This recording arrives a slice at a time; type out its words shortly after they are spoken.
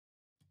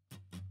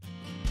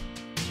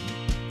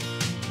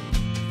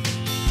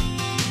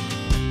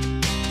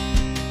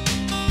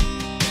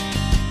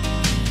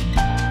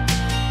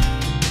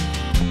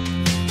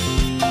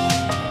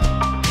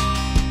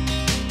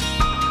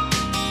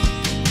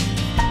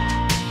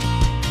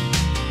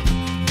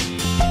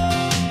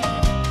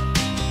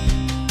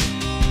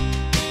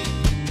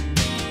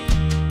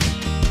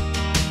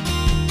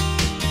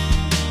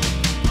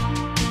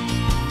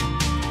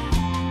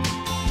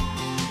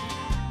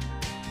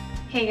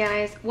Hey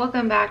guys,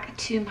 welcome back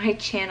to my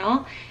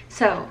channel.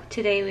 So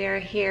today we are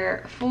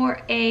here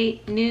for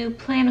a new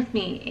plan with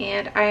me,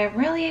 and I am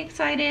really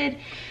excited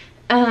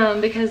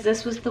because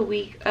this was the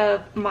week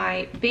of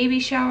my baby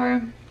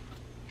shower.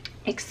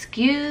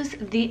 Excuse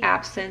the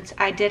absence.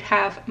 I did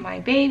have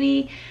my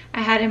baby. I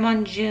had him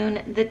on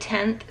June the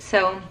 10th,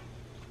 so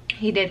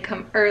he did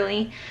come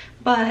early,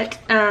 but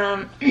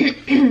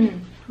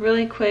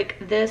really quick,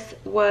 this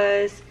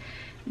was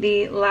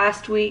the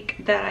last week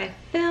that I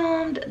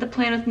filmed. The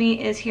plan with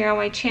me is here on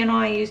my channel.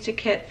 I used a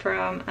kit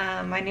from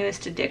my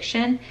newest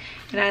addiction,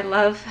 and I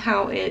love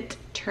how it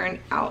turned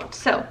out.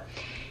 So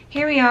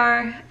here we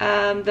are,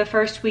 the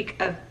first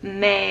week of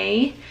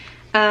May.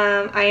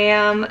 I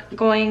am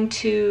going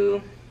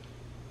to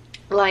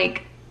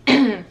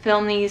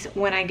film these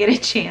when I get a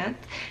chance.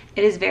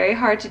 It is very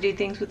hard to do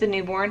things with a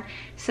newborn,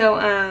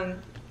 so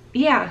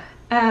yeah,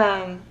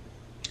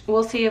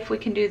 we'll see if we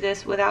can do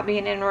this without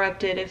being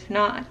interrupted. If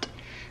not,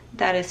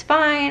 that is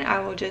fine. I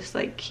will just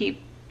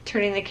keep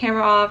turning the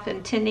camera off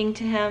and tending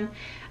to him.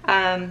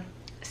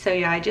 So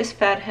yeah, I just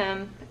fed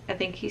him. I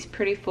think he's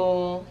pretty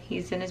full.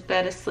 He's in his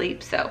bed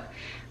asleep, so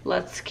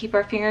let's keep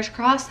our fingers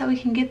crossed that we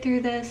can get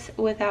through this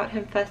without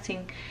him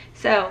fussing.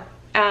 So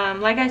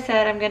like I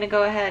said, I'm gonna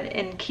go ahead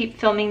and keep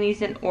filming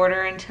these in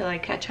order until I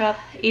catch up.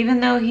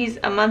 Even though he's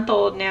a month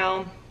old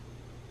now,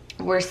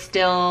 we're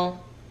still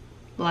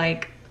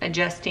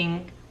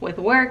adjusting with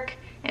work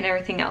and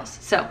everything else.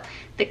 So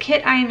the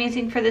kit I am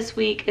using for this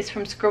week is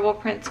from Scribble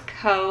Prints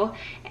Co.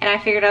 And I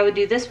figured I would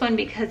do this one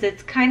because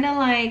it's kind of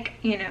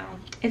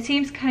it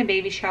seems kind of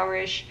baby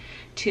showerish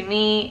to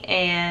me,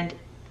 and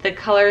the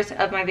colors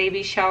of my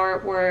baby shower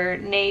were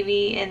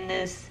navy in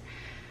this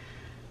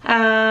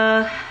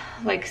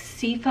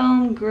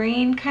seafoam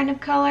green kind of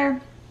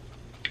color.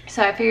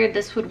 So I figured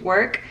this would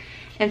work.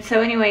 And so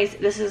anyways,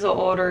 this is an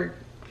older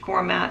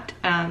format.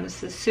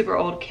 This is a super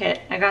old kit.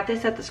 I got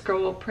this at the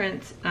Scribble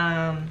Prints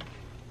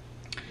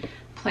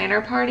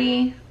planner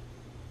party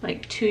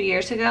 2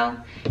 years ago.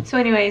 So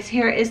anyways,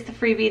 here is the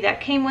freebie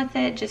that came with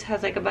it. Just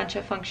has a bunch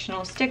of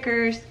functional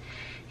stickers.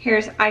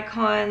 Here's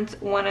icons,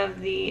 one of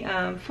the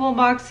full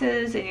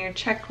boxes, and your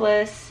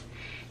checklist.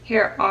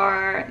 Here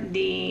are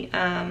the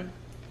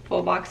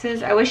full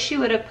boxes. I wish she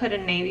would have put a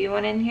navy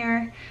one in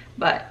here,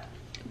 but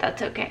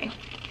that's okay.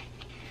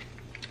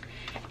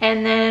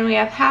 And then we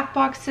have half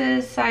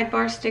boxes,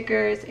 sidebar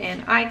stickers,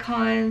 and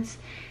icons,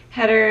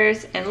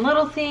 headers, and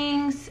little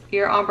things,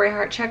 your ombre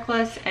heart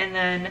checklist, and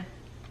then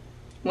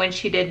when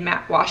she did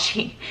matte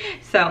washi.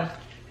 So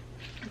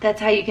that's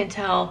how you can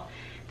tell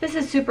this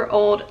is super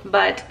old,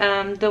 but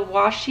the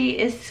washi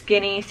is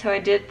skinny, so I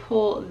did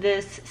pull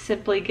this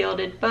Simply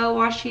Gilded Bow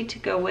washi to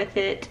go with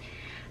it.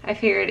 I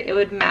figured it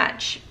would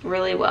match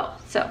really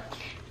well. So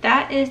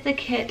that is the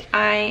kit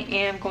I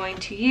am going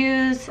to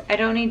use. I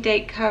don't need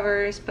date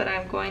covers, but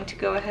I'm going to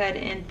go ahead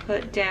and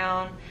put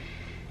down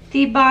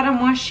the bottom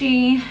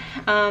washi,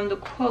 the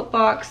quote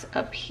box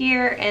up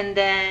here, and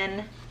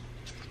then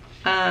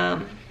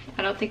I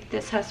don't think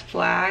this has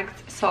flags,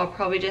 so I'll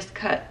probably just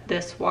cut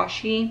this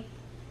washi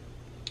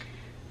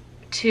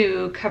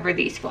to cover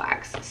these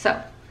flags.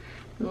 So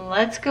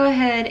let's go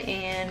ahead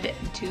and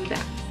do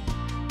that.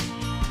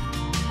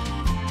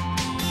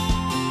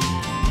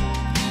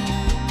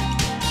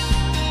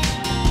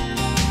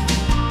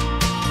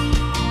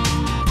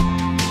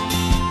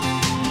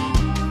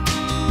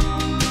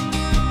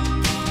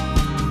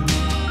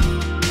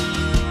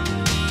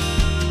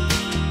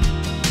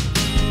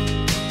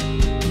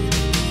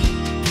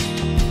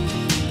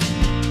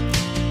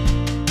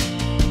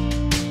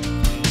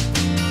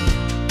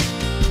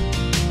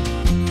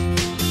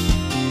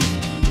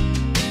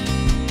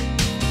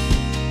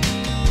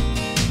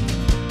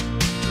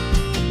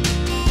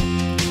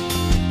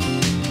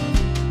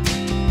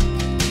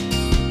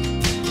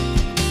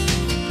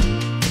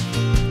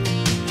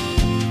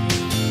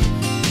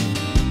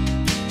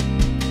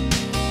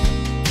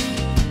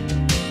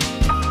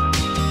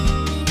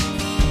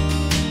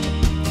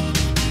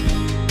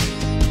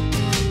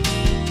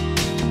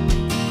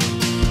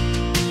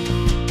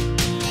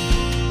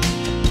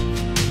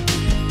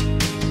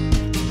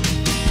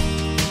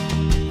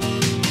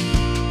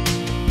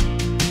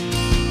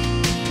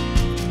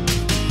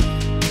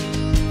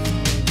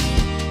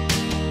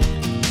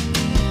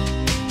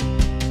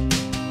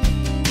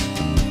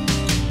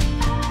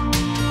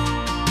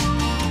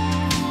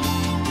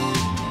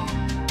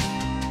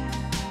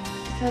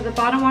 So the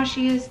bottom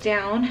washi is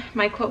down,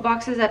 my quote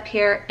box is up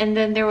here, and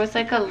then there was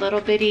a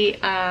little bitty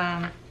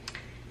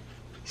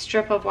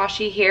strip of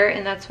washi here,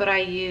 and that's what I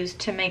used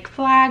to make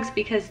flags,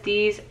 because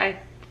these I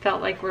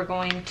felt were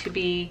going to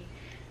be,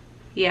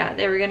 yeah,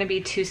 they were going to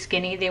be too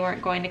skinny. They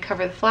weren't going to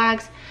cover the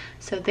flags.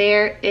 So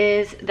there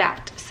is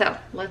that. So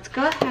let's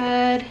go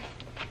ahead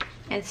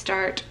and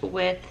start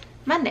with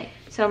Monday.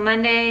 So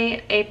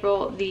Monday,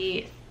 April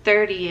the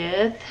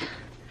 30th,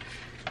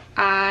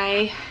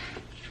 I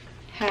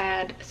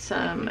had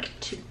some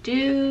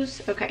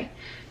to-dos. Okay,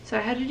 so I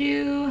had to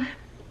do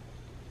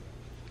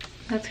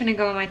That's gonna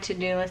go on my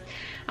to-do list.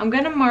 I'm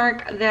gonna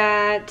mark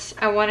that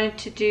I wanted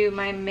to do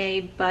my May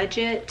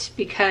budget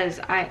because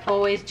I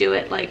always do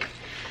it like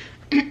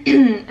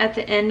at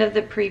the end of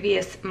the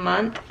previous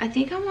month. I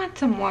think I want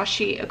some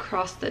washi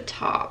across the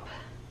top.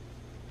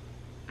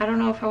 I don't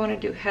know if I want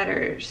to do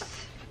headers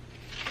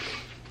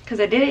because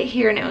I did it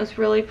here and it was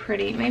really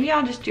pretty. Maybe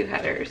I'll just do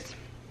headers.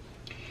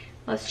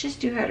 Let's just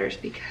do headers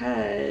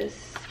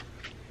because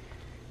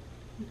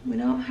we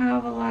don't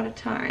have a lot of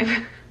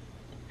time.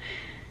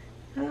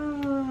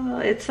 Oh,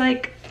 it's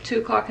like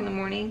 2 o'clock in the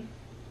morning.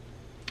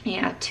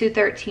 Yeah,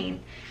 2:13.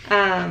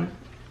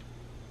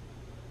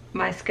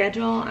 My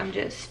schedule, I'm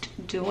just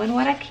doing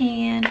what I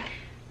can.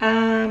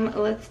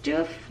 Let's do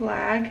a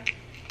flag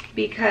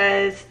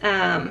because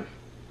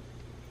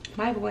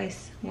my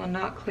voice will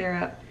not clear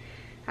up.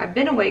 I've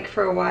been awake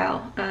for a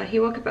while. He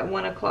woke up at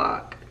 1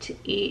 o'clock to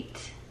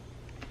eat.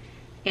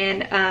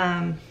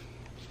 And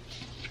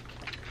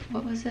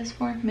what was this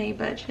for? May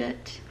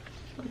budget.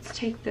 Let's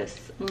take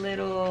this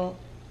little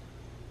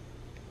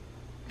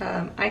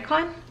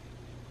icon.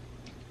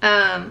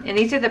 And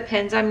these are the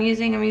pens I'm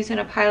using. I'm using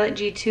a Pilot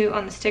G2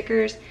 on the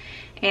stickers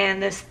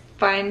and this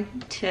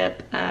fine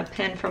tip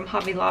pen from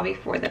Hobby Lobby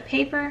for the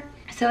paper.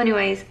 So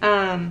anyways,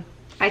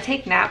 I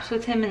take naps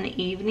with him in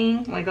the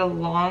evening, like a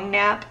long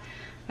nap,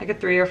 like a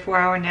 3 or 4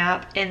 hour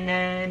nap. And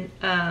then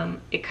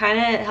it kind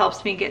of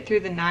helps me get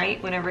through the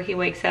night. Whenever he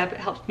wakes up, it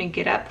helps me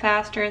get up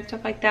faster and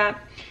stuff like that.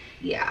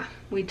 Yeah,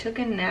 we took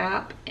a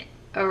nap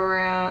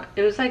around,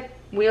 it was like,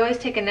 we always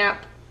take a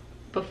nap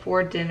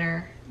before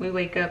dinner. We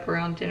wake up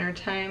around dinner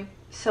time.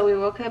 So we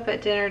woke up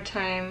at dinner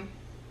time,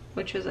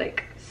 which was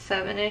like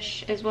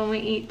 7-ish is when we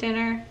eat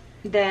dinner.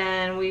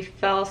 Then we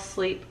fell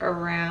asleep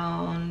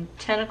around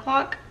 10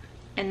 o'clock.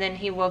 And then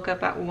he woke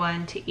up at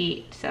 1 to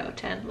eat. So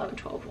 10, 11,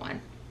 12,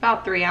 1.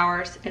 About 3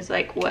 hours is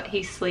like what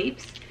he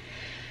sleeps.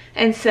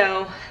 And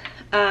so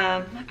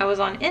I was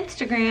on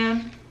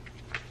Instagram.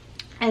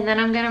 And then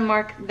I'm gonna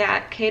mark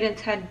that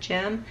Cadence had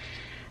gym.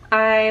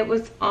 I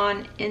was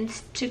on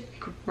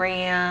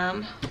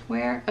Instagram,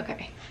 where?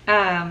 Okay.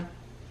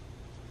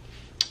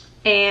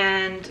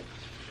 And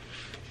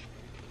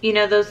you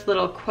know those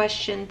little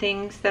question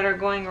things that are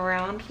going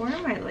around? Where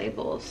are my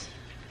labels?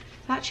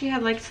 I thought she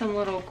had like some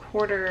little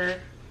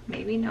quarter,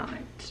 maybe not.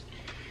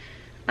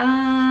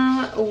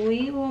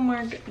 We will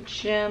mark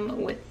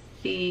gym with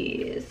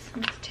these.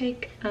 Let's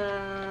take,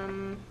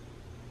 I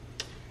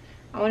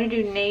want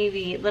to do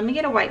navy. Let me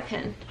get a white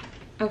pen.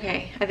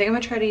 Okay, I think I'm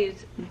gonna try to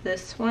use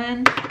this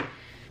one.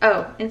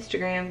 Oh,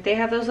 Instagram. They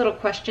have those little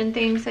question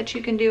things that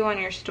you can do on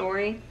your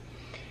story.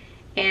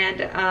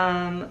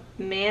 And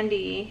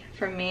Mandy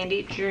from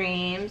Mandy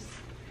Dreams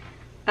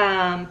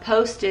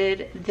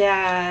posted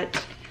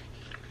that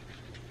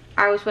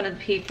I was one of the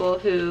people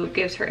who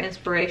gives her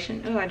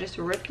inspiration. Oh, I just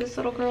ripped this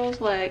little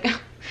girl's leg.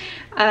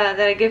 That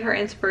I give her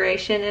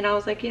inspiration, and I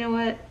was like, you know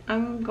what?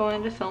 I'm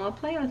going to film a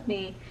play with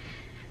me.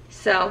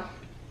 So,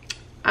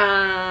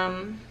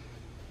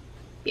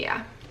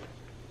 yeah,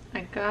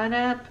 I got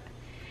up.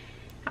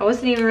 I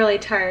wasn't even really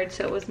tired,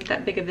 so it wasn't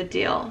that big of a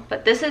deal.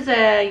 But this is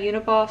a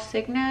Uniball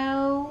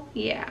Signo.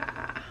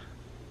 Yeah.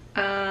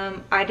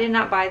 I did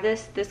not buy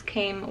this. This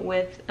came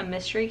with a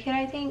mystery kit,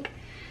 I think.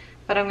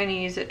 But I'm going to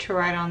use it to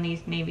write on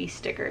these navy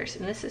stickers.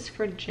 And this is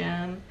for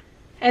Jim.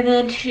 And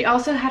then she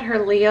also had her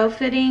Leo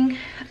fitting.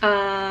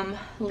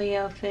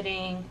 Leo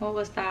fitting. What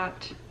was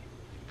that?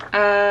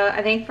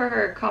 I think for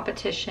her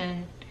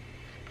competition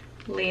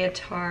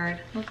leotard.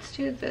 Let's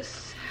do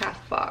this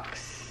half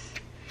box.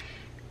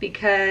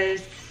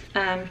 Because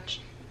I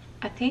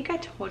think I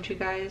told you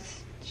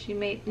guys she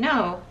made,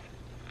 no.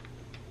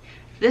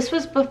 This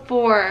was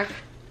before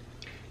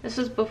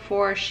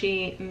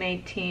she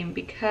made team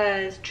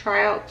because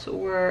tryouts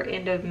were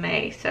end of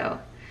May, so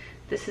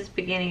this is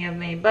beginning of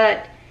May.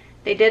 But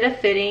they did a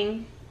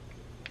fitting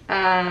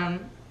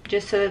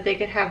just so that they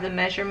could have the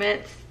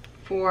measurements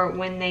for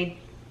when they,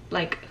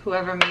 like,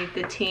 whoever made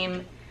the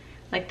team,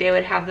 like, they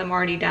would have them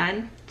already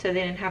done, so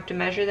they didn't have to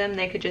measure them.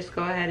 They could just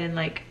go ahead and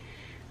like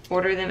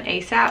order them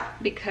ASAP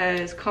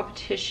because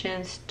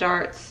competition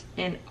starts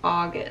in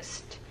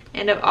August,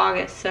 end of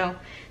August. So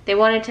they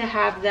wanted to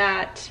have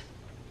that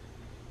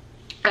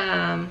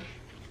on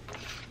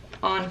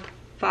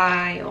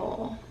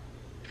file.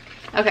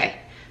 Okay,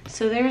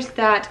 so there's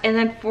that. And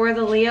then for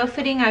the Leo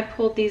fitting, I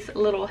pulled these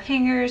little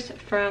hangers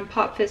from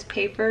Pop Fizz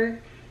paper.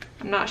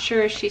 I'm not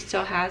sure if she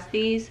still has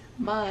these,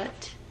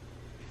 but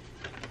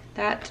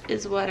that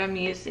is what I'm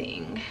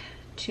using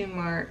to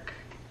mark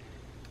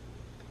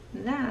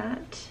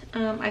that.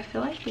 I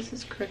feel like this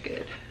is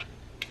crooked.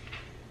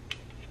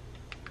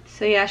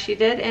 So yeah, she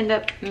did end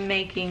up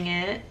making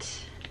it.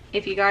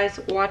 If you guys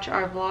watch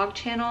our vlog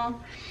channel,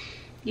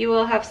 you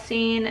will have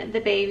seen the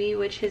baby,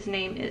 which his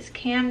name is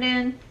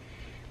Camden.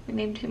 We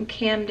named him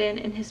Camden,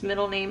 and his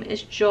middle name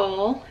is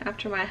Joel,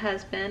 after my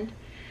husband.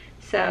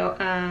 So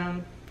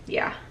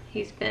yeah,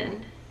 he's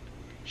been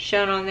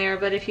shown on there.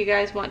 But if you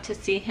guys want to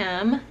see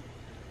him,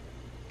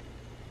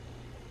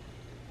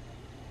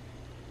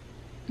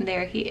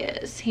 there he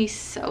is. He's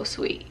so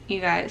sweet,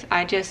 you guys.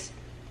 I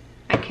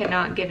I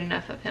cannot get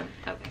enough of him.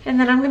 Okay. And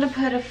then I'm gonna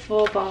put a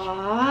full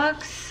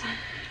box.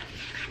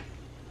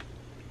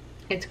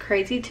 It's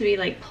crazy to be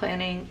like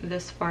planning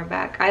this far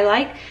back.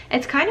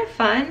 It's kind of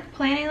fun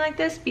planning like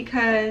this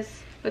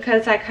because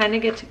I kind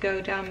of get to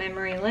go down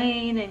memory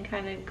lane and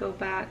kind of go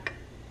back,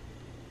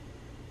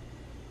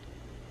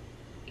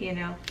 you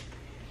know,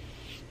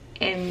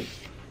 and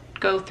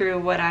go through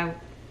what I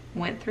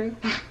went through.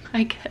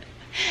 I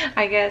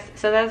guess.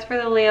 So that's for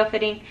the Leo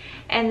fitting.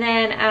 And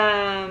then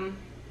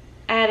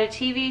I had a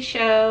TV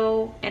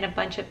show and a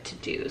bunch of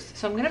to-dos.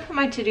 So I'm gonna put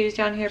my to-dos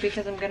down here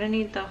because I'm gonna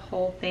need the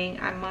whole thing.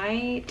 I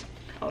might,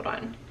 hold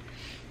on.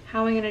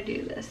 How am I gonna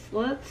do this?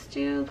 Let's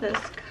do this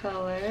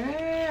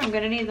color. I'm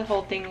gonna need the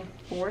whole thing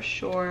for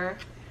sure.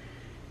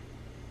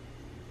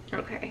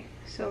 Okay,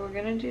 so we're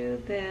gonna do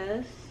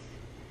this.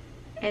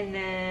 And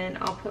then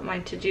I'll put my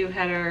to-do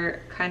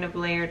header kind of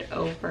layered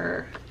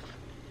over.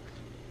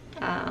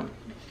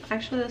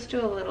 Actually, let's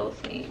do a little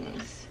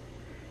things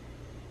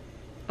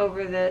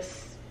over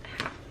this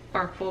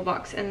our full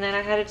box. And then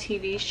I had a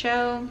TV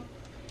show,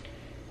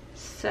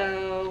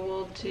 so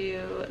we'll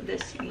do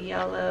this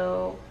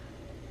yellow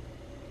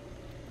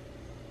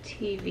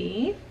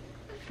TV.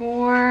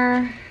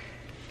 For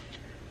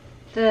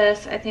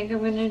this, I think I'm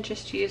gonna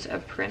just use a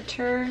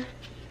printer,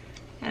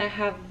 and I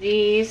have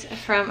these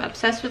from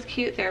Obsessed with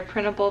Cute. They're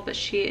printable, but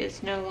she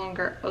is no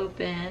longer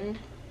open,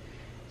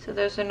 so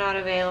those are not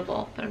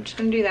available. But I'm just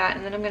gonna do that,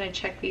 and then I'm gonna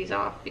check these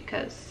off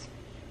because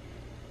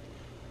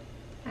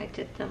I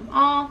did them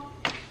all.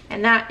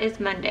 And that is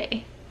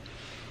Monday.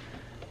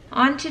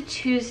 On to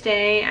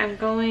Tuesday, I'm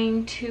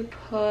going to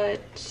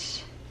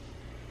put,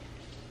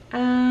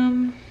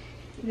 I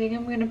think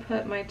I'm gonna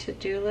put my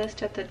to-do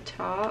list at the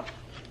top.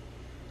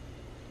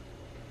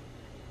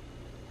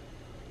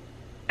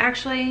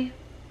 Actually,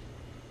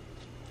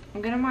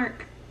 I'm gonna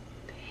mark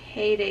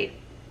payday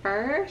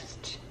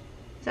first.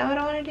 Is that what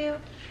I wanna do?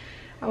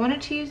 I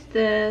wanted to use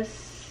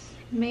this,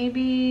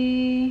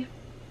 maybe,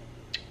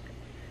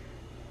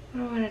 what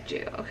do I want to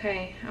do?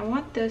 Okay, I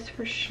want this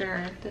for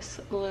sure.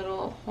 This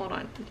little, hold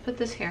on, let's put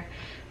this here.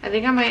 I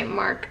think I might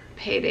mark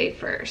payday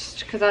first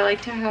because I like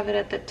to have it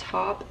at the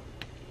top.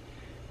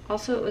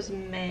 Also, it was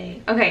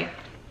May. Okay,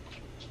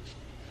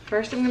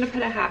 first I'm going to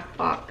put a half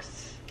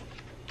box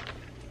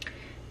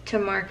to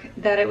mark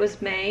that it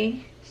was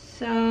May.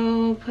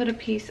 So put a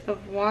piece of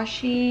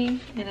washi,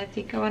 and I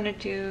think I want to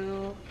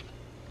do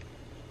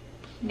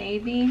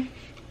navy.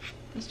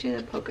 Let's do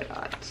the polka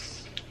dots.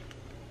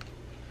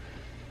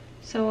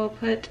 So we'll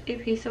put a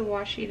piece of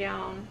washi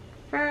down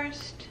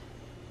first,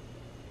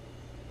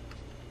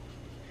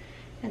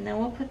 and then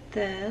we'll put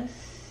this,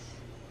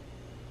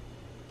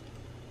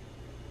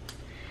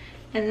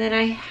 and then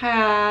I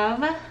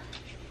have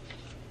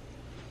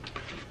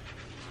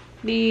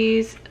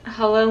these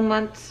Hello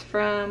Months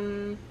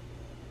from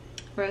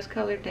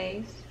Colored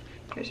Daze.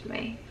 Here's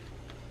May.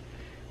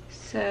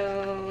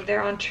 So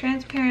they're on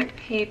transparent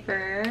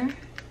paper.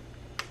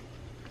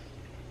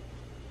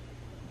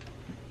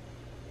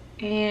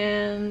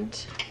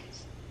 And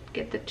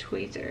get the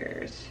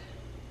tweezers.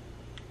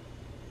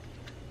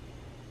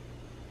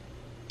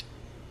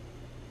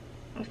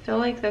 I feel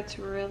like that's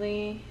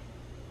really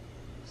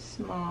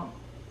small.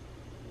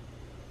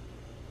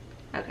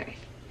 Okay,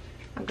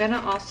 I'm gonna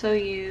also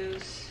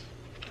use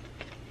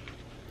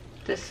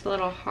this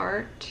little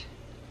heart.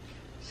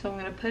 So I'm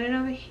gonna put it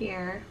over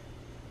here.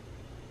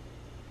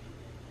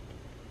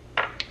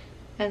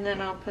 And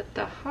then I'll put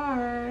the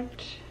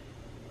heart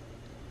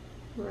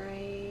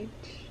right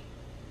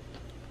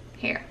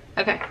here.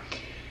 Okay,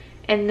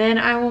 and then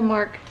I will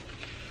mark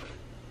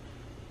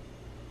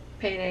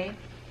payday.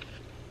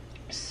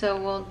 So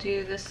we'll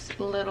do this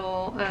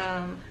little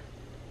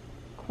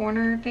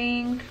corner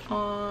thing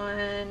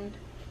on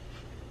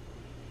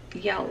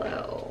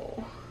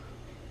yellow,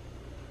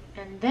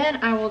 and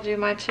then I will do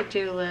my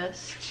to-do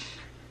list.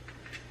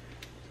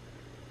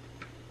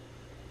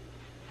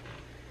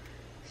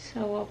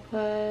 So we'll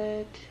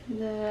put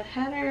the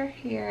header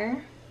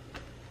here.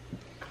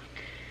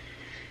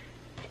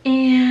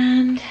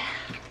 And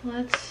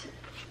let's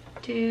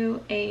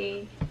do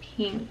a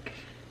pink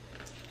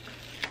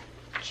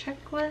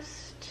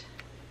checklist.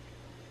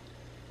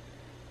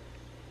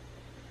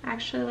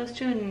 Actually, let's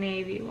do a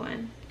navy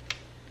one.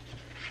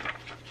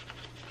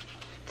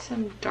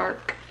 Some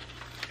dark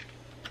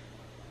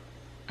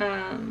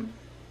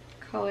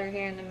color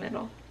here in the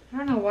middle. I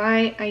don't know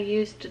why I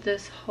used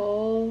this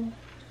whole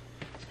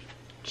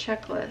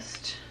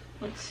checklist.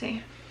 Let's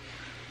see.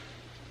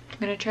 I'm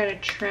gonna try to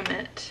trim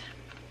it.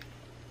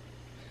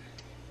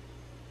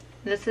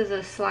 This is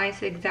a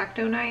slice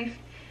X-Acto knife.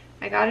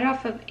 I got it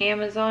off of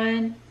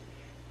Amazon,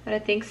 but I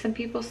think some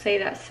people say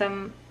that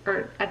some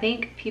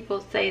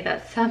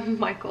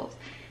Michaels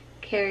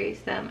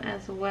carries them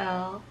as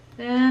well.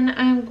 Then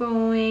I'm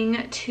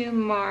going to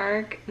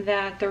mark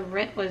that the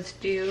rent was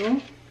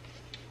due.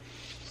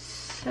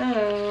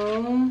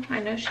 So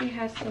I know she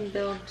has some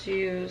bill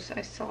dues.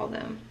 I saw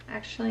them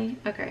actually.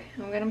 Okay,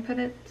 I'm gonna put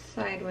it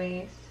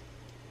sideways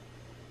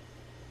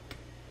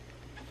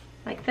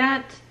like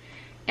that.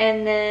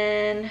 And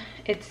then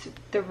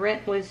the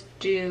rent was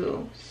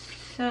due.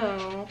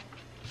 So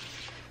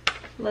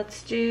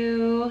let's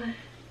do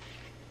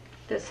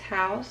this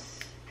house.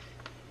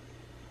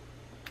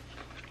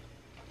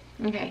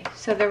 Okay,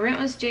 so the rent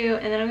was due,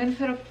 and then I'm gonna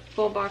put a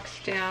full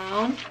box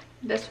down.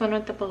 This one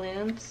with the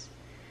balloons.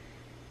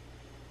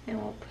 And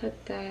we'll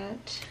put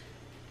that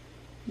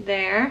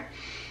there.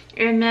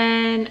 And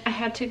then I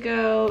had to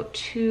go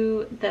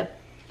to the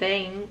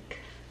bank.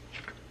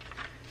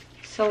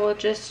 So we'll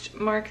just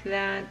mark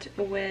that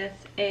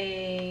with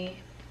a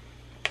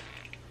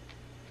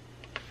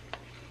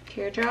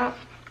teardrop.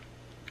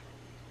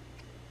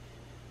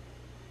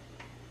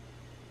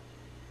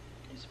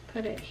 Just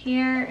put it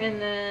here, and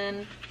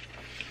then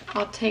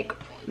I'll take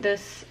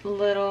this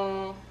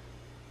little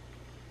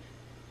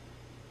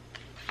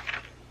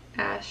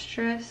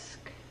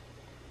asterisk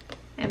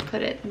and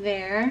put it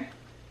there.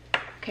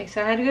 Okay,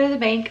 so I had to go to the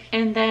bank,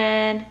 and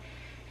then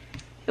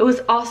it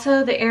was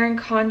also the Erin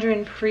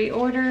Condren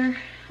pre-order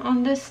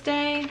on this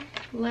day.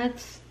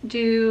 Let's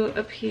do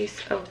a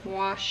piece of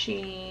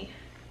washi.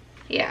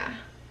 Yeah,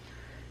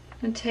 I'm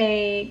gonna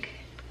take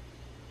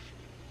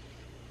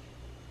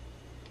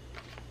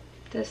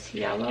this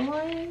yellow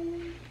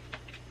one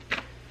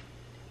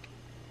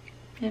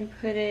and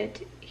put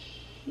it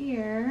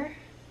here.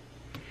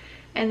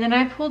 And then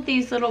I pulled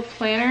these little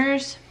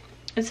planners.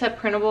 It's a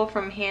Printable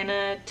from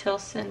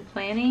Tillson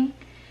Planning.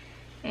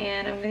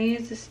 And I'm gonna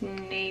use this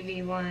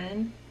navy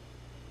one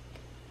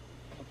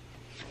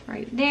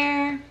right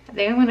there. I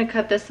think I'm gonna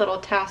cut this little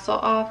tassel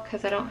off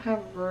because I don't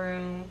have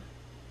room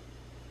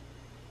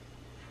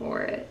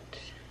for it.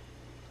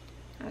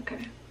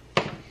 Okay.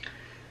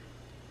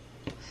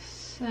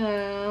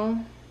 So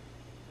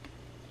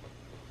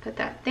put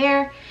that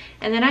there.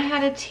 And then I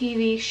had a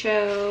TV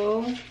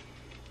show,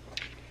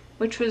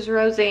 which was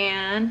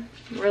Roseanne.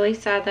 Really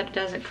sad that it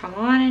doesn't come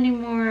on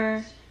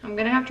anymore. I'm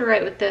gonna have to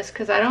write with this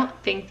because I don't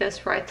think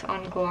this writes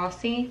on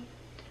glossy,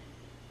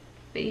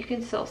 but you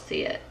can still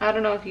see it. I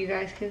don't know if you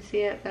guys can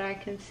see it, but I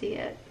can see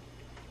it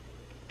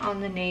on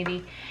the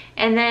navy.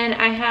 And then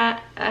I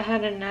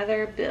had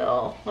another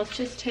bill. Let's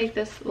just take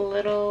this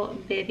little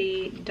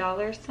bitty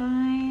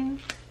 $sign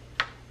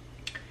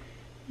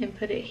and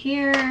put it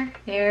here.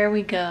 There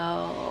we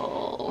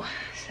go.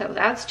 So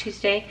that's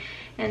Tuesday.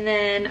 And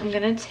then I'm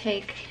gonna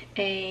take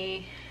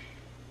a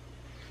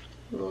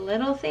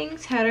little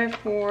things header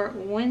for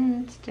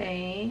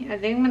Wednesday. I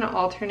think I'm gonna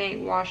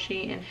alternate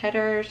washi and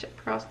headers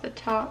across the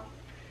top.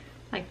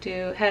 Like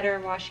do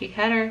header, washi,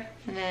 header,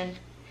 and then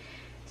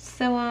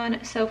so on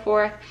and so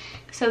forth.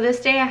 So this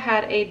day I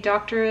had a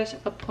doctor's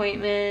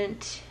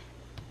appointment.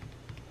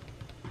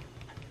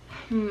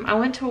 I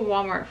went to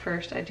Walmart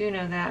first. I do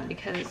know that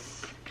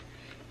because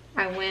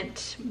I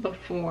went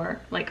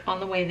before, like on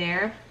the way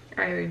there,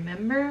 I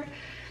remember.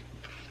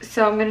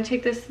 So I'm gonna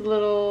take this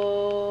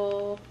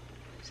little,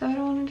 so what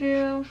I want to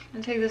do, I'm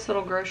gonna take this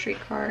little grocery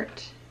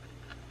cart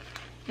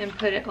and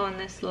put it on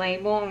this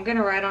label. I'm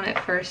gonna write on it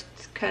first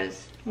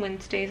because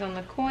Wednesday's on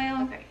the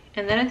coil. Okay.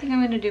 And then I think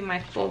I'm gonna do my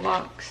full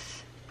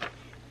box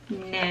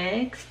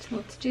next.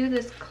 Let's do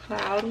this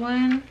cloud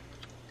one.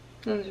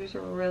 Those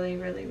are really,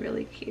 really,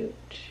 really cute.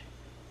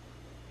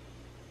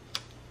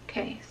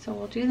 Okay, so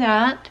we'll do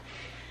that.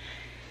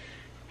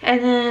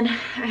 And then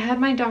I had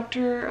my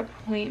doctor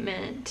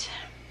appointment.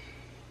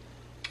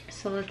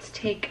 So let's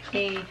take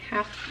a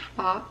half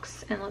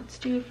box and let's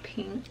do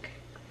pink.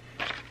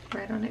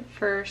 Write on it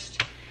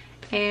first.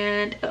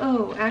 And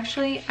oh,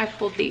 actually I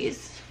pulled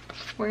these.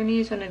 We're gonna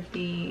use one of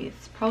these.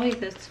 Probably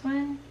this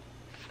one,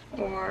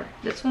 or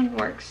this one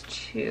works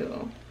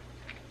too.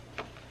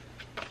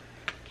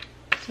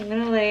 So I'm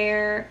gonna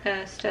layer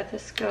a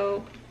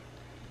stethoscope.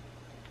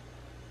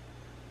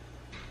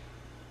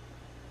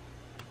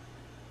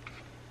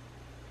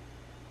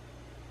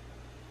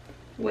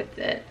 With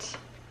it.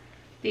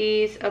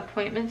 These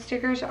appointment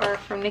stickers are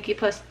from Nikki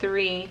Plus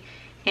 3,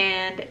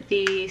 and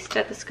the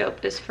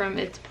stethoscope is from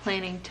It's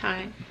Planning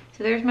Time.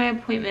 So there's my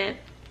appointment.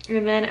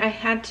 And then I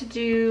had to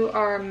do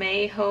our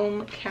May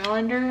home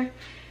calendar.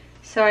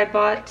 So I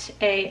bought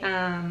a,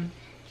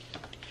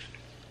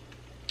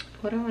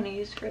 what do I want to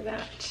use for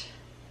that?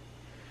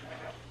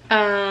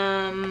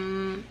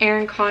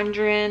 Erin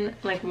Condren,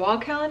 like wall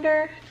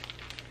calendar.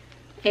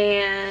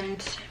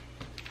 And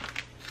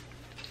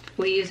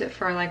we use it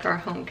for like our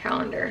home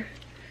calendar.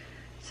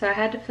 So I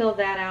had to fill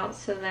that out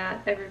so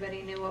that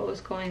everybody knew what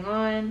was going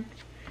on.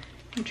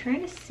 I'm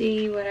trying to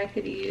see what I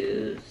could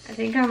use. I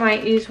think I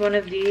might use one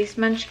of these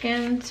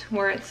Munchkins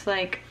where it's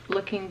like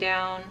looking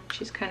down.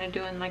 She's kind of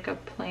doing like a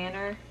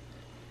planner.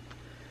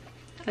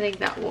 I think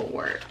that will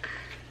work.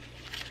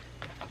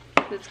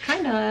 It's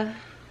kind of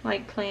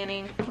like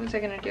planning. What was I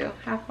gonna do?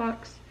 Half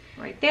box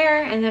right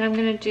there. And then I'm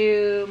gonna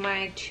do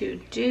my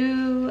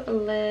to-do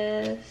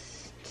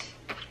list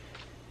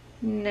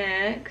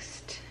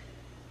next.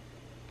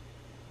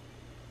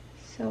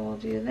 So we'll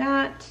do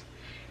that.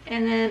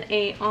 And then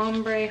a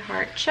ombre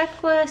heart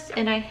checklist.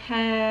 And I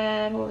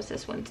had, what was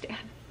this Wednesday? I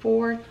had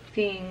 4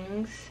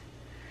 things.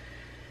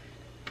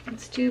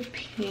 Let's do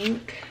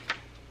pink.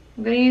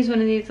 I'm gonna use one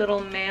of these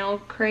little mail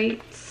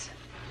crates.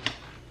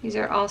 These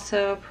are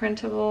also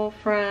printable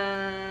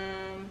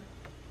from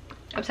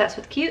Obsessed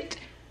with Cute.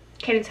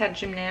 Cadence had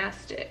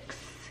gymnastics.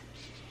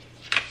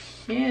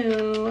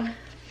 So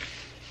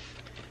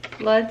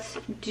let's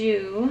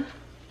do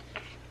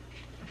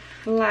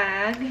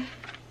flag.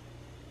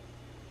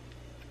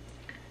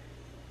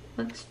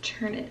 Let's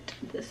turn it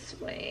this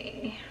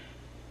way.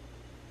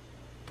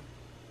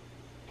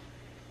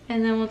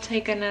 And then we'll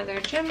take another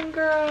gym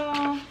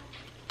girl.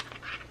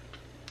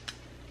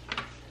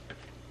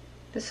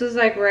 This was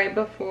like right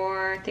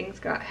before things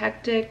got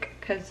hectic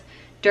because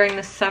during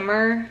the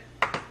summer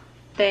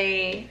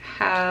they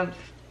have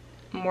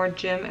more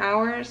gym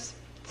hours.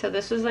 So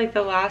this was like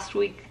the last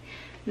week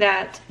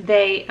that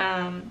they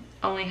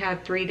only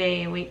had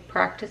 3-day-a-week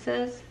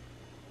practices.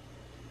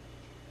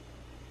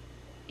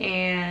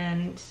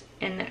 And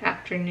in the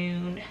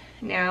afternoon.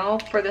 Now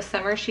for the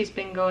summer she's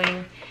been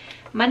going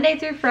Monday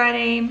through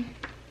Friday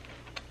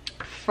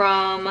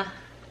from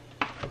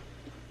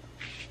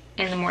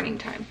in the morning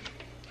time.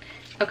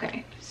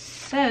 Okay,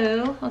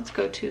 so let's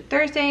go to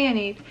Thursday. I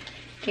need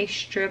a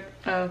strip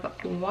of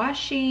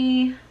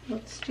washi.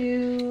 Let's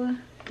do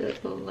the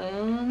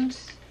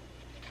balloons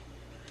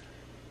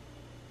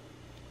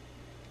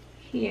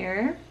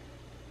here.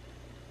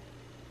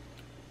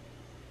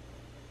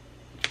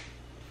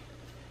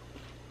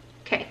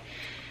 Okay,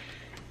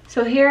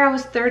 so here I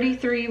was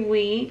 33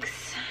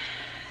 weeks.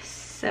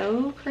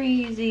 So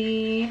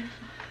crazy.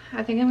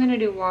 I think I'm gonna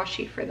do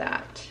washi for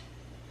that.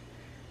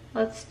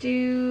 Let's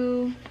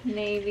do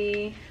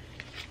navy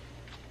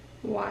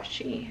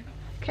washi.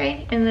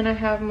 Okay, and then I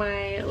have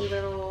my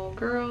little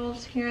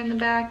girls here in the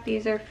back.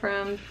 These are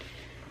from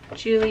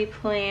Julie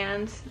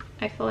Plans.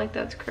 I feel like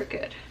that's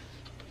crooked.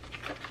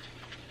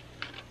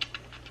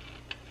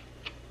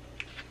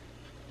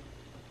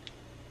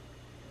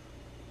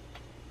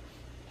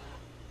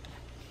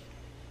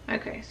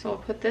 Okay, so we'll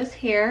put this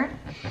here.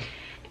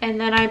 And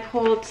then I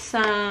pulled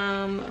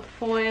some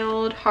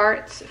foiled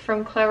hearts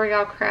from Clever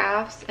Gal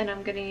Crafts, and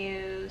I'm gonna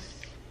use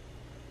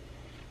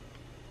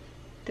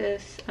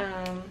this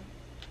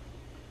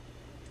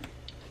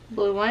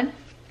blue one.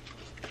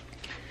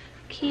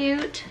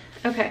 Cute.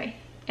 Okay,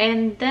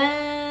 and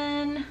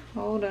then,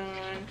 hold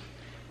on.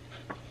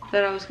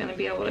 Thought I was gonna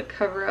be able to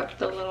cover up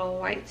the little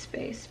white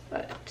space,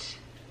 but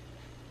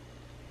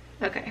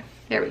okay,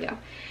 there we go.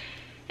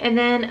 And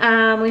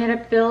then we had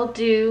a bill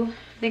due.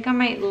 I think I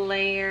might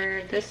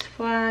layer this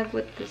flag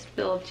with this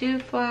bill due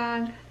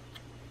flag.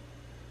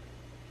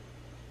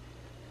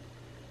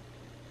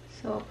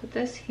 So I'll put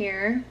this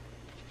here.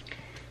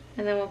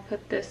 And then we'll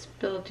put this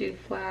bill due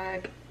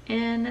flag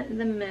in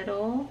the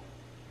middle.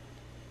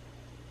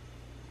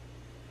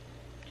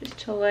 Just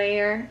to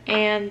layer.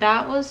 And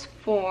that was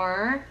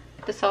for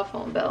the cell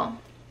phone bill.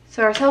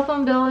 So our cell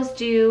phone bill is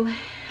due.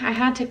 I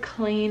had to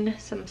clean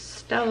some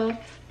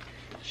stuff.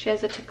 She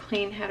has a to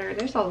clean header.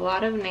 There's a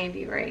lot of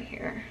navy right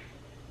here.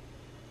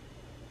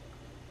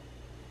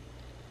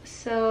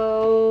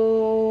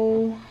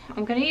 So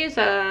I'm gonna use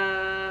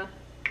I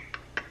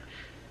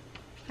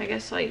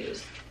guess I'll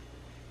use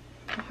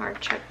a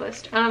hard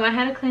checklist. I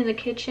had to clean the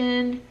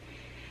kitchen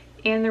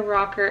and the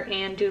rocker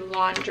and do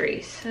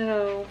laundry.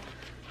 So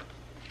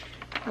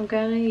I'm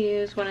gonna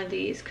use one of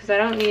these because I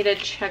don't need a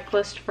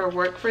checklist for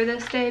work for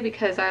this day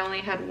because I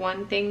only had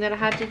one thing that I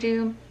had to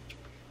do.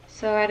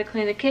 So I had to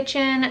clean the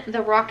kitchen,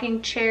 the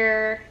rocking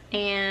chair,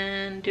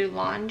 and do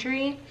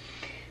laundry.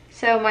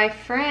 So my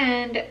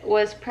friend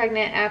was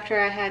pregnant after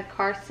I had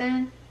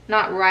Carson.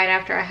 Not right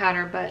after I had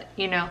her, but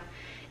you know.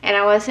 And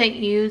I wasn't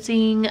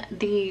using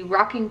the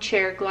rocking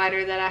chair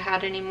glider that I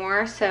had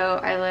anymore. So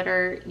I let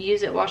her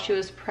use it while she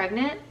was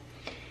pregnant.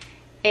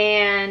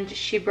 And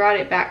she brought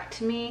it back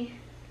to me.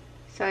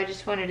 So I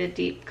just wanted to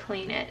deep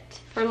clean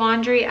it. For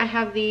laundry, I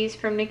have these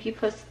from Nikki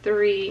Plus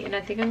 3. And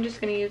I think I'm just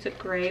going to use a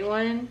gray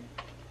one.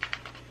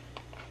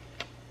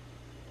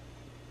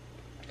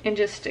 And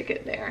just stick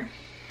it there.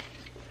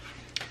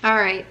 All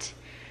right,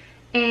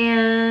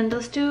 and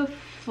let's do a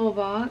full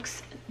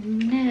box.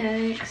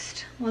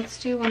 Next, let's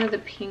do one of the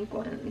pink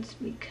ones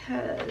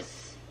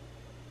because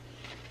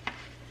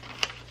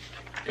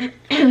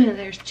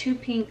there's 2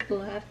 pink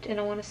left and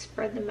I want to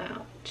spread them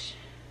out.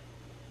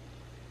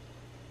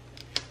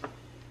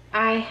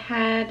 I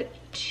had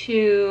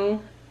to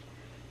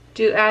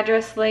do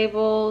address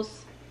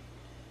labels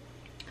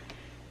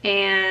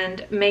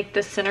and make the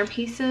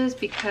centerpieces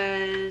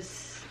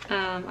because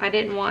I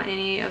didn't want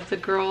any of the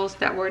girls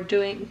that were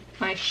doing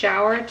my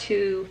shower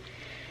to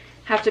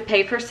have to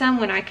pay for some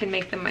when I can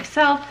make them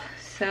myself.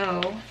 So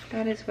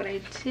that is what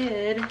I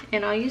did.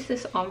 And I'll use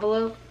this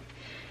envelope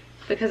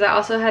because I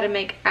also had to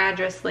make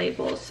address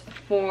labels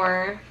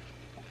for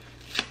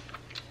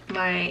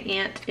my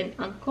aunt and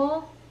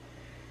uncle.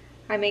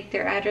 I make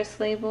their address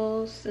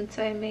labels since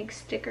I make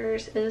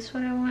stickers. Is this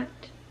what I want?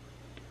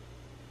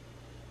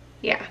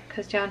 Yeah,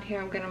 because down here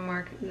I'm going to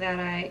mark that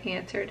I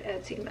answered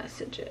Etsy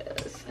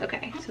messages.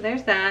 Okay, so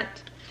there's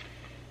that.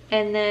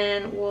 And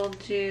then we'll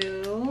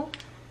do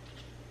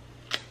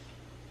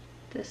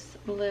this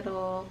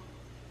little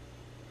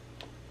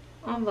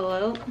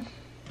envelope.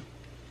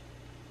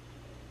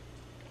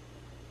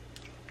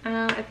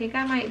 I think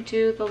I might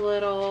do the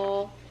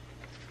little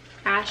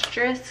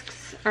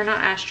asterisks, or not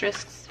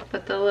asterisks,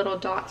 but the little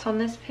dots on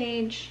this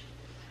page,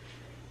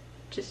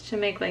 just to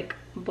make like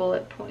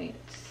bullet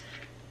points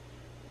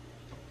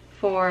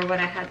for what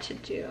I had to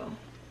do.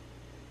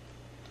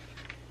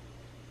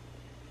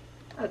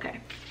 Okay,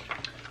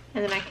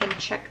 and then I can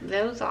check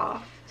those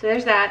off. So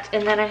there's that,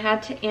 and then I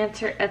had to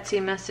answer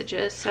Etsy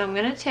messages. So I'm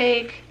gonna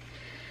take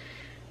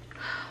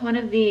one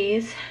of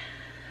these,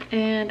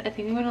 and I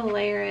think I'm gonna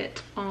layer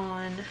it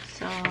on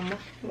some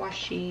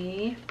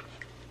washi.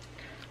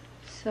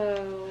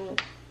 So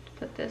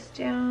put this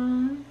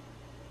down,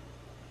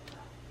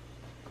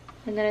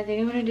 and then I think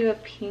I'm gonna do a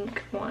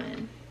pink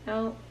one.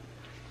 Oh,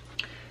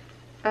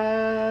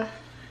 I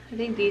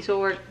think these will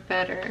work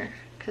better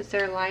because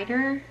they're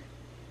lighter.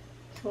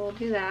 So we'll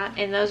do that.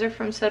 And those are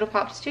from Soda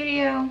Pop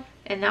Studio.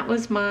 And that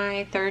was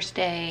my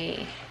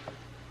Thursday.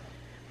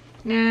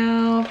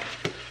 Now,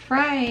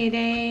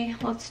 Friday,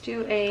 let's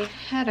do a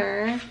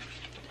header.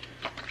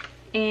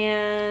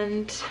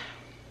 And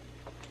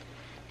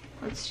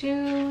let's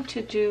do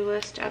to-do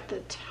list at the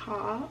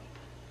top.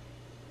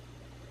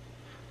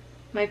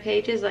 My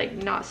page is like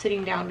not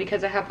sitting down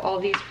because I have all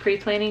these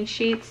pre-planning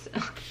sheets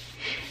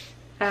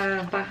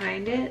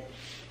behind it.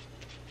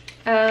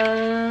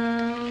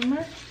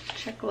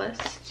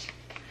 Checklist.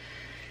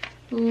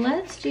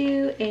 Let's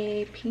do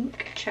a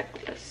pink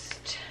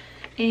checklist.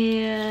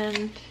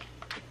 And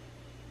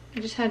I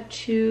just had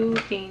 2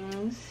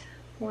 things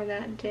for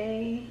that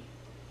day.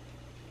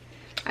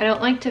 I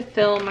don't like to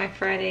fill my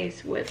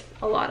Fridays with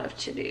a lot of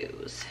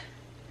to-dos.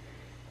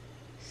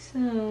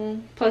 So,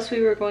 plus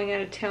we were going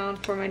out of town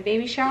for my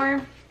baby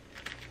shower.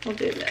 We'll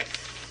do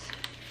this.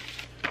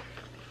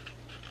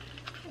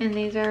 And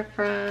these are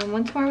from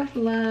Once More with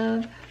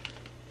Love.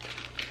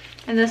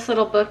 And this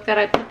little book that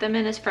I put them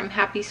in is from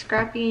Happy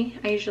Scrappy.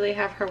 I usually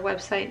have her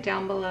website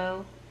down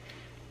below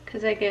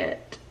because I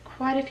get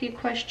quite a few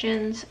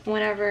questions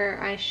whenever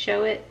I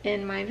show it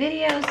in my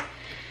videos.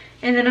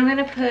 And then I'm going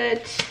to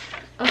put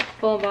a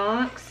full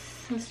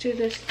box. Let's do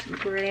this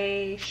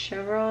gray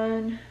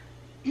chevron.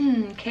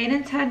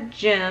 Cadence had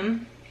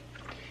gem.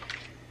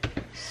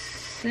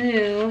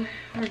 So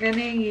we're going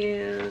to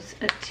use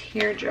a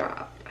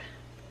teardrop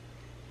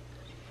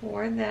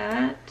for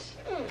that.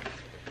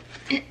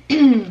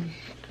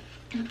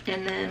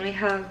 And then we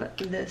have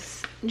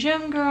this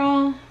Gem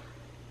Girl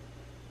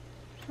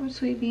from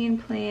Sweet Bean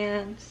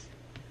Plants.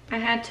 I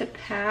had to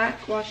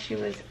pack while she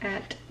was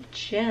at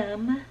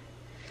gym.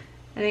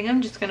 I think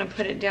I'm just gonna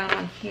put it down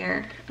on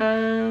here.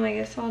 I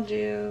guess I'll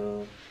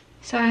do...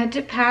 So I had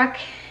to pack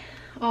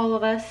all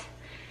of us.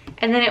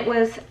 And then it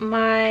was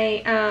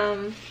my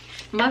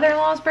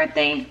mother-in-law's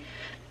birthday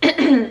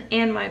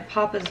and my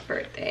papa's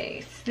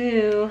birthday.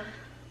 So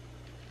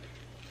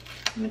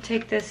I'm gonna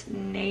take this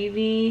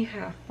navy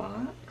half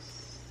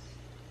box.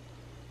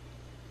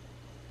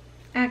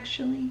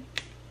 Actually,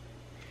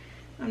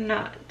 I'm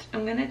not.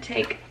 I'm gonna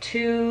take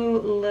 2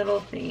 little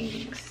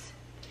things.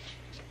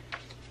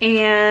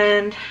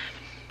 And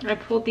I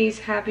pulled these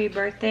happy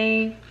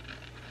birthday,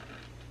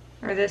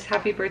 or this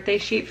happy birthday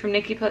sheet from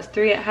Nikki Plus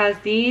 3. It has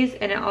these,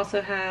 and it also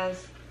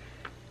has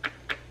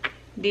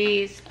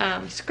these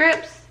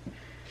scripts.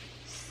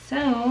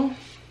 So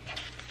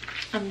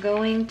I'm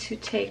going to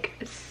take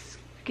a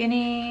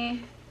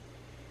skinny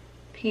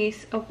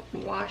piece of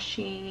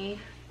washi. I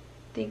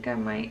think I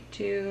might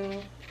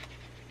do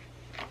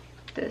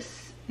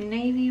this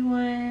navy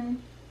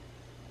one.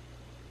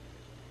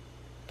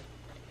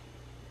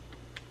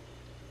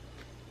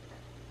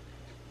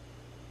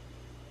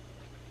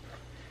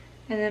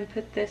 And then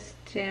put this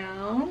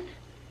down.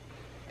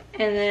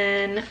 And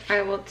then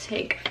I will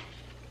take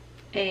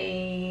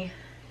a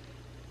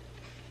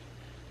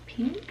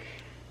pink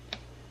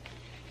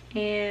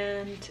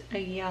and a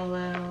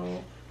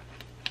yellow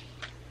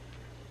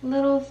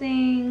little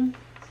thing.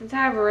 Since I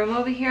have room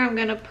over here, I'm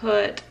gonna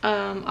put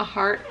a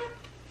heart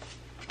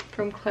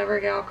from Clever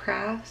Gal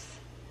Crafts.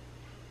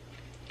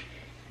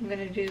 I'm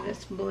gonna do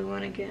this blue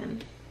one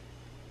again.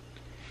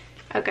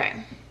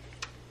 Okay.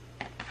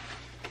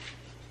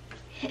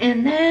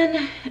 And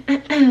then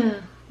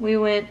we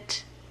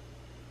went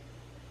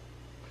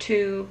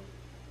to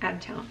out of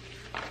town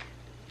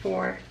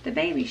for the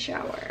baby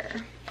shower.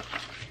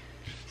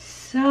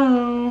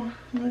 So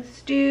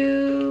let's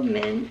do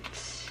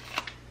mint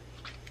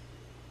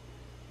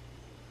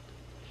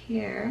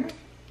here.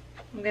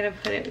 I'm gonna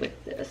put it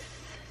with this.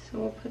 So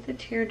we'll put the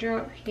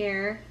teardrop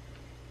here,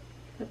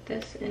 put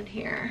this in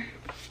here,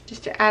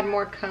 just to add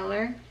more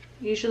color.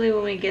 Usually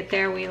when we get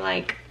there, we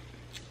like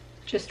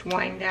just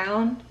wind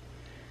down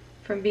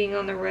from being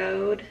on the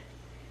road.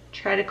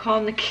 Try to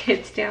calm the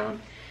kids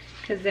down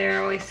because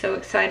they're always so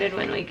excited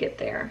when we get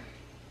there.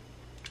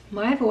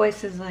 My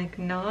voice is like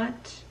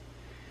not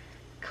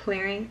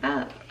clearing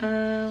up.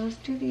 Let's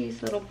do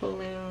these little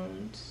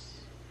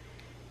balloons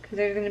because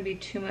there's going to be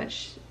too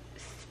much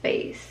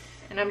space.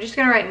 And I'm just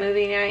going to write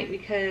movie night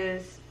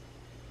because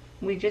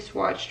we just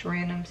watched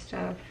random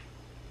stuff.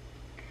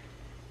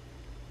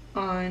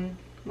 on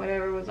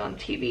whatever was on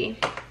TV.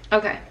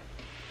 Okay.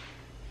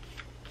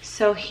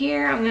 So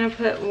here I'm gonna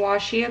put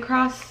washi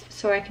across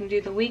so I can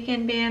do the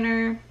weekend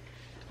banner.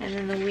 And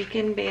then the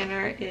weekend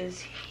banner is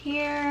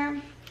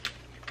here.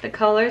 The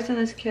colors in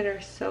this kit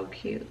are so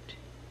cute.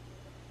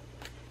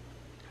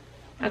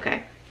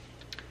 Okay.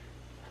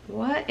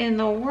 What in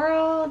the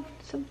world?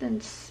 Something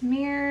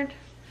smeared.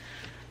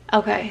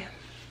 Okay.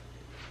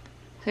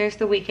 There's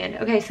the weekend.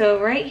 Okay, so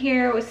right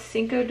here was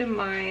Cinco de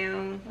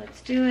Mayo.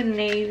 Let's do a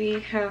navy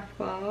half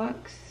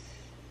box.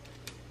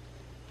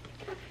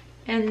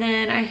 And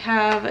then I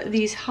have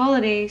these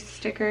holiday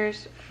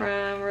stickers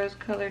from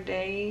Colored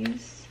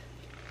Daze.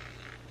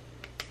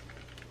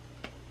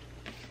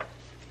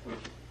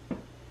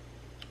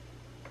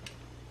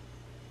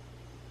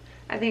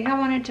 I think I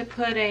wanted to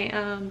put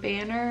a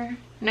banner.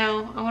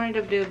 No, I wanted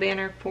to do a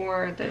banner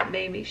for the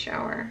baby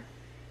shower.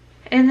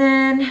 And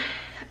then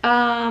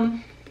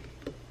I'm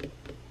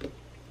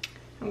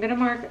gonna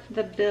mark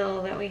the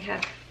bill that we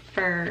had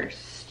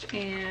first.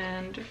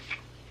 And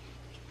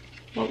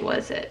what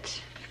was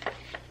it?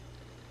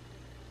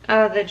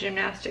 Oh, the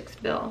gymnastics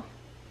bill.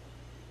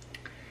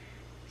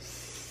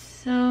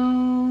 So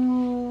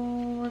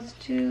let's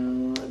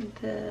do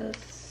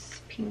this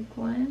pink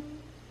one.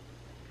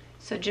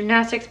 So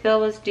gymnastics bill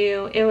was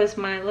due. It was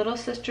my little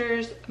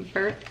sister's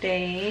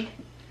birthday.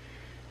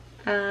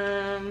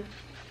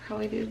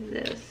 Probably do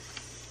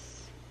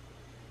this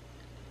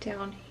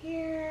down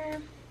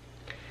here.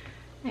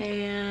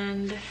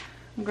 And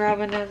grab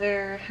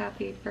another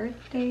happy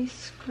birthday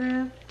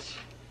script.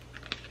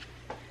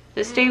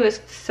 This day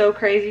was so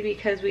crazy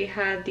because we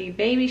had the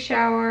baby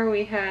shower,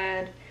 we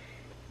had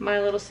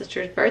my little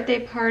sister's birthday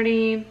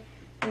party,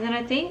 and then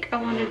I think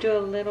I want to do a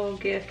little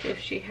gift if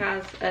she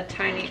has a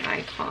tiny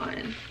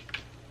icon.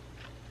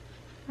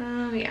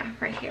 Yeah,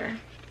 right here.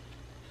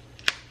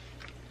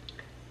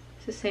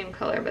 It's the same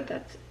color, but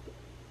that's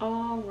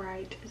all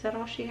right. Is that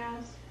all she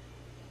has?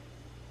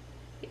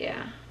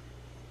 Yeah.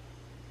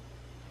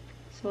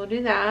 So we'll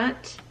do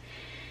that.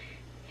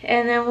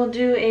 And then we'll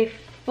do a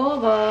full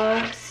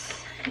box.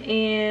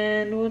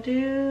 And we'll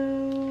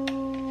do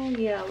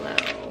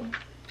yellow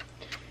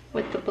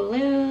with the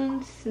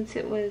balloons since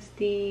it was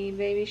the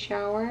baby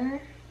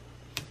shower.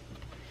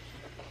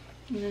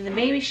 And then the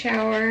baby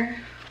shower,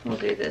 we'll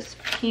do this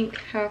pink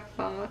half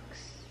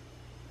box.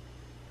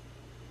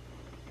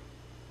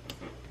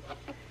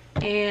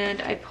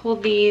 And I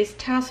pulled these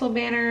tassel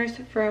banners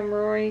from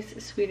Rorys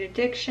Sweet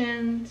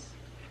Addictions.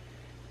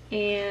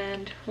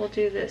 And we'll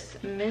do this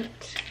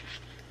mint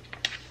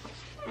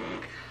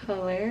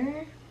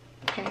color.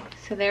 Okay,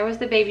 so there was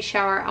the baby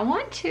shower. I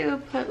want to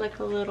put like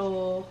a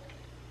little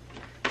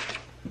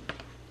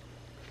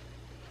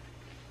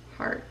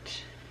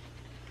heart.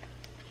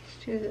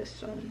 Let's do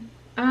this one.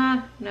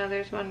 No,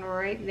 there's one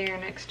right there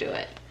next to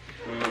it.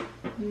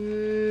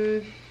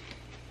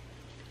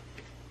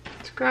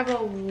 Let's grab a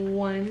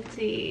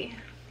onesie.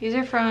 These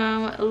are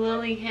from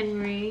Lily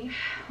Henry.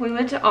 We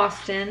went to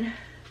Austin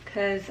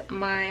because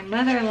my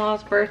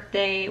mother-in-law's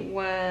birthday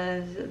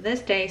was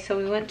this day, so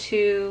we went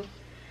to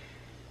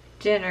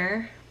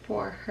dinner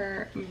for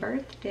her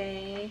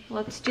birthday.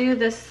 Let's do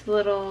this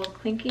little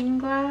clinking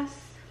glass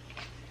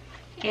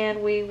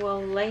and we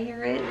will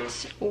layer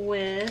it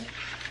with,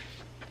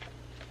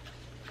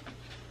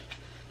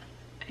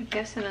 I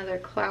guess, another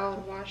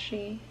cloud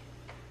washi.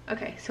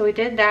 Okay, so we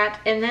did that,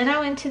 and then I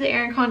went to the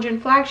Erin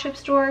Condren flagship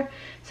store.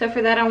 So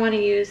for that I want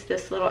to use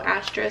this little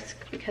asterisk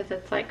because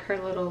it's like her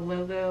little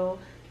logo.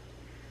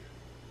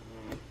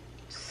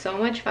 So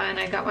much fun.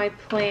 I got my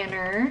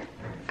planner.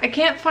 I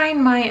can't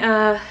find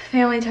my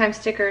family time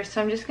stickers,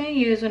 so I'm just going to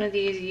use one of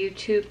these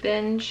YouTube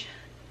binge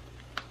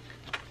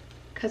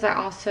because I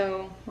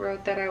also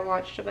wrote that I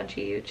watched a bunch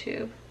of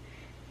YouTube.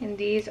 And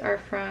these are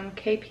from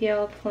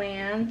KPL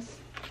Plans.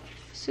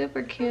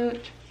 Super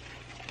cute.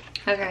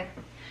 Okay.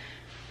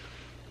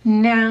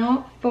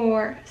 Now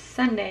for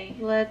Sunday.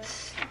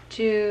 Let's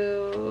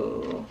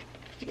do,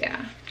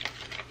 yeah,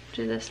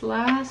 do this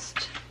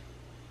last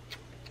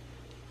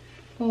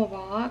full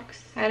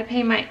box. I had to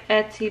pay my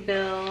Etsy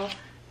bill,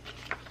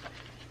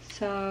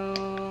 so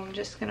I'm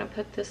just gonna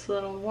put this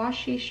little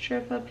washi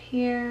strip up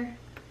here,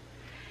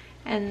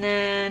 and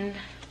then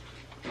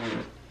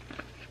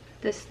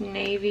this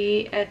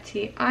navy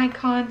Etsy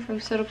icon from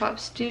Soda Pop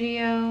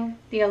Studio.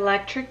 The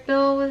electric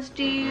bill was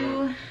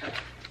due,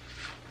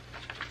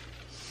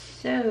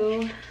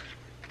 so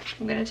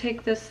I'm gonna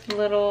take this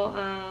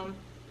little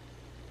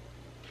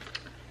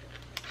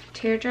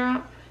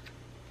teardrop,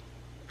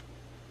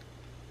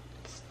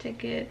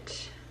 stick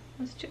it,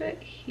 let's do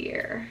it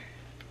here.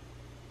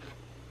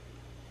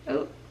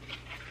 Oh.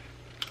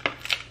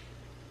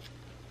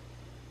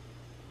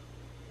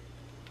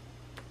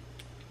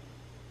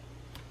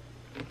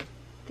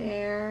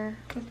 There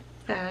with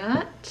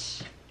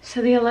that.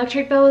 So the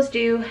electric bill was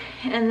due,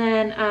 and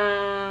then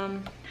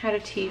had a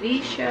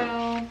TV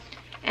show,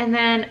 and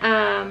then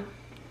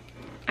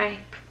I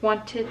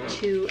wanted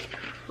to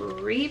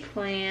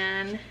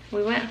pre-plan.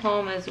 We went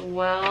home as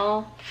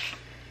well,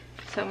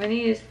 so I'm going to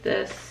use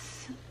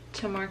this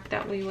to mark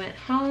that we went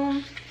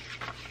home.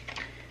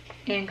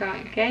 and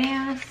got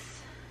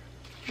gas.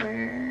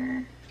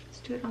 Let's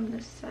do it on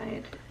this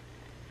side.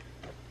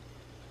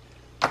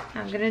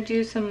 I'm gonna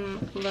do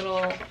some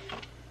little,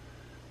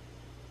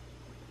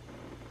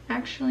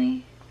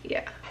 actually,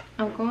 yeah,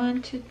 I'm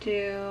going to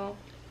do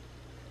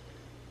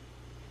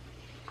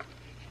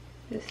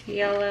this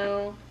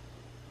yellow.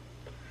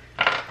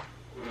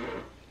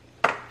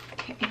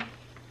 Okay,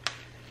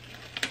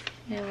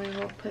 and we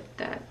will put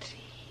that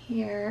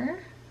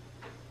here.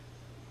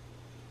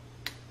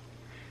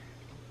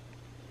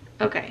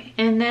 Okay,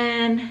 and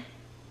then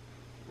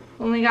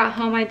when we got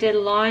home, I did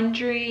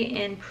laundry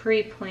and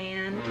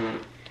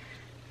pre-planned.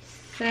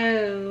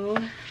 So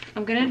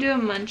I'm gonna do a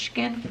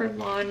Munchkin for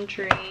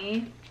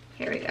laundry.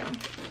 Here we go.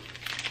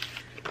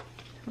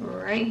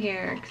 Right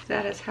here, because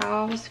that is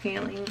how I was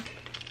feeling.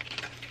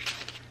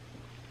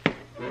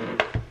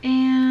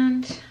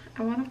 And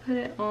I want to put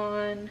it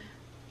on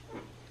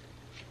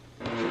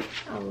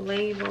a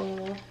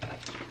label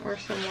or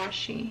some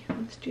washi.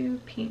 Let's do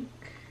pink.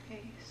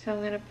 Okay, so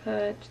I'm gonna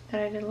put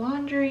that I did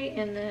laundry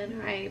and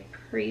then I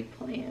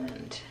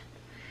pre-planned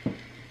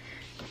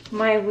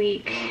my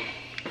week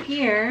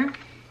here.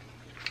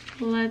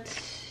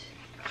 Let's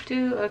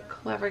do a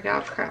Clever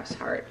Gal Crafts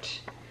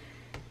heart.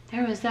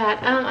 There was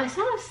that. I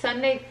saw a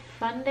Sunday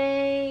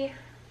Funday.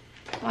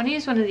 I want to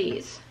use one of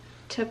these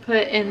to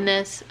put in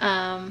this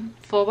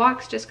full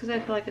box just because I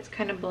feel like it's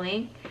kind of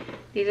blank.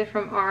 These are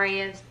from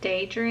Arias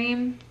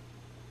Daydream.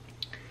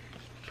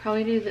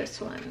 Probably do this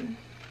one.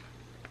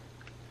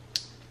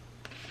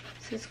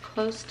 This is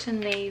close to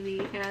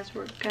navy as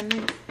we're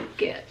gonna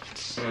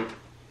get.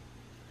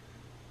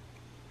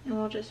 And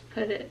we'll just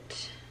put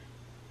it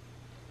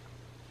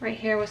right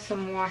here with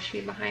some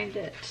washi behind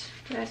it.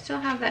 But I still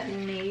have that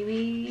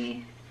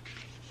navy.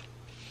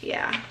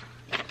 Yeah.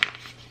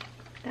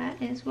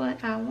 That is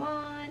what I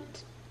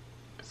want.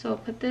 So I'll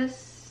put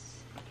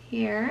this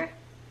here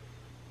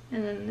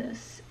and then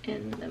this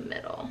in the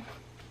middle.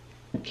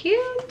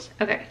 Cute.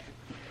 Okay.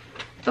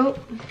 Oh,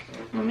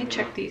 let me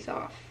check these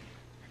off.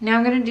 Now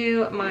I'm gonna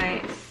do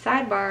my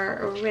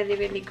sidebar really,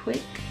 really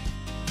quick.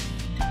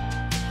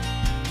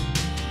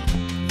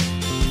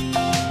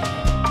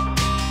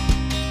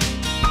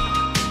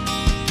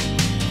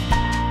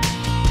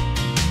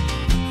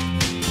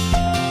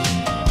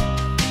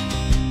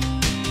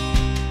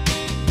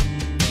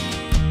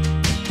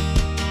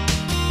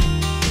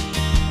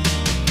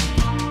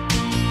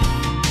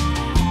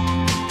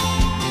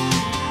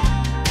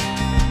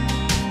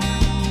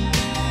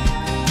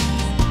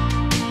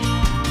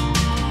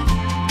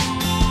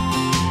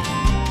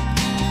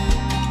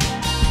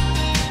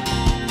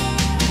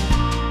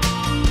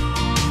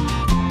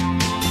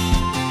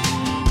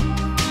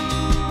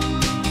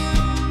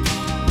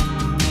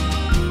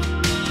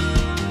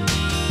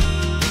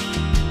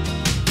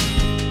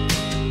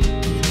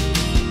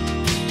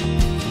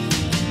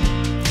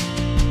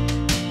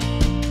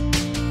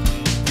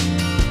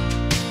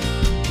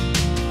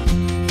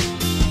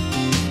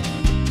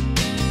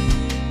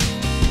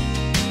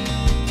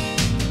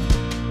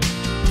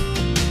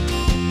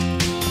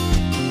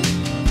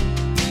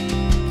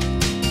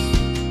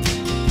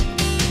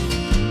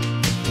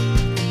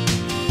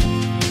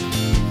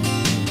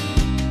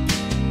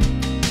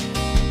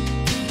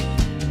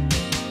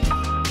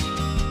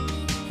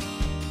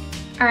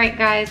 Alright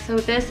guys, so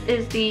this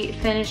is the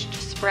finished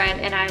spread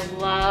and I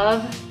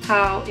love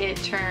how it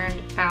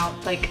turned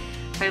out. Like,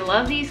 I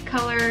love these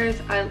colors.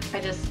 I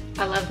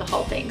love the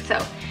whole thing.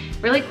 So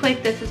really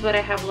quick, this is what I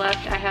have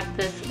left. I have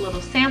this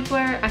little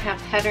sampler, I have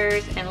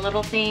headers and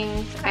little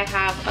things, I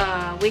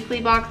have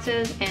weekly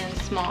boxes and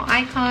small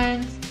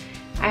icons,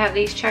 I have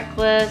these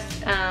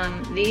checklists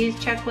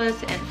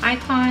and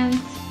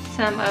icons,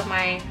 some of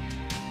my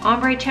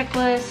ombre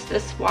checklists,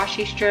 this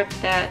washi strip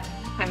that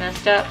I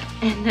messed up,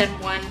 and then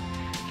one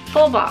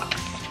full box.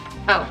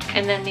 Oh,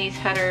 and then these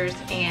headers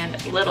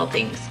and little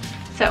things.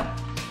 So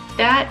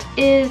that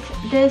is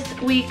this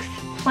week's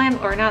plan,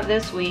 or not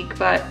this week,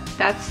 but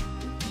that's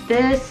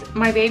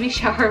my baby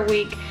shower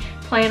week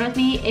plan with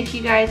me. If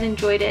you guys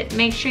enjoyed it,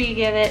 make sure you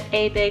give it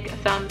a big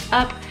thumbs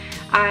up.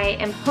 I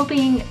am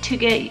hoping to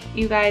get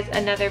you guys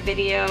another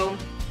video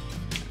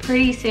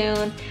pretty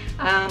soon.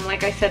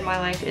 Like I said, my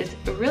life is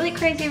really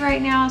crazy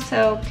right now,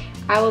 so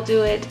I will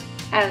do it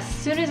as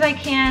soon as I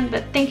can.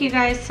 But thank you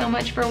guys so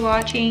much for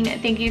watching.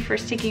 Thank you for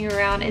sticking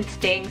around and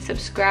staying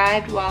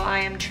subscribed while I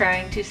am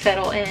trying to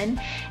settle in,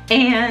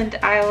 and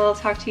I will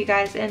talk to you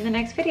guys in the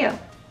next video.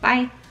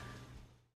 Bye.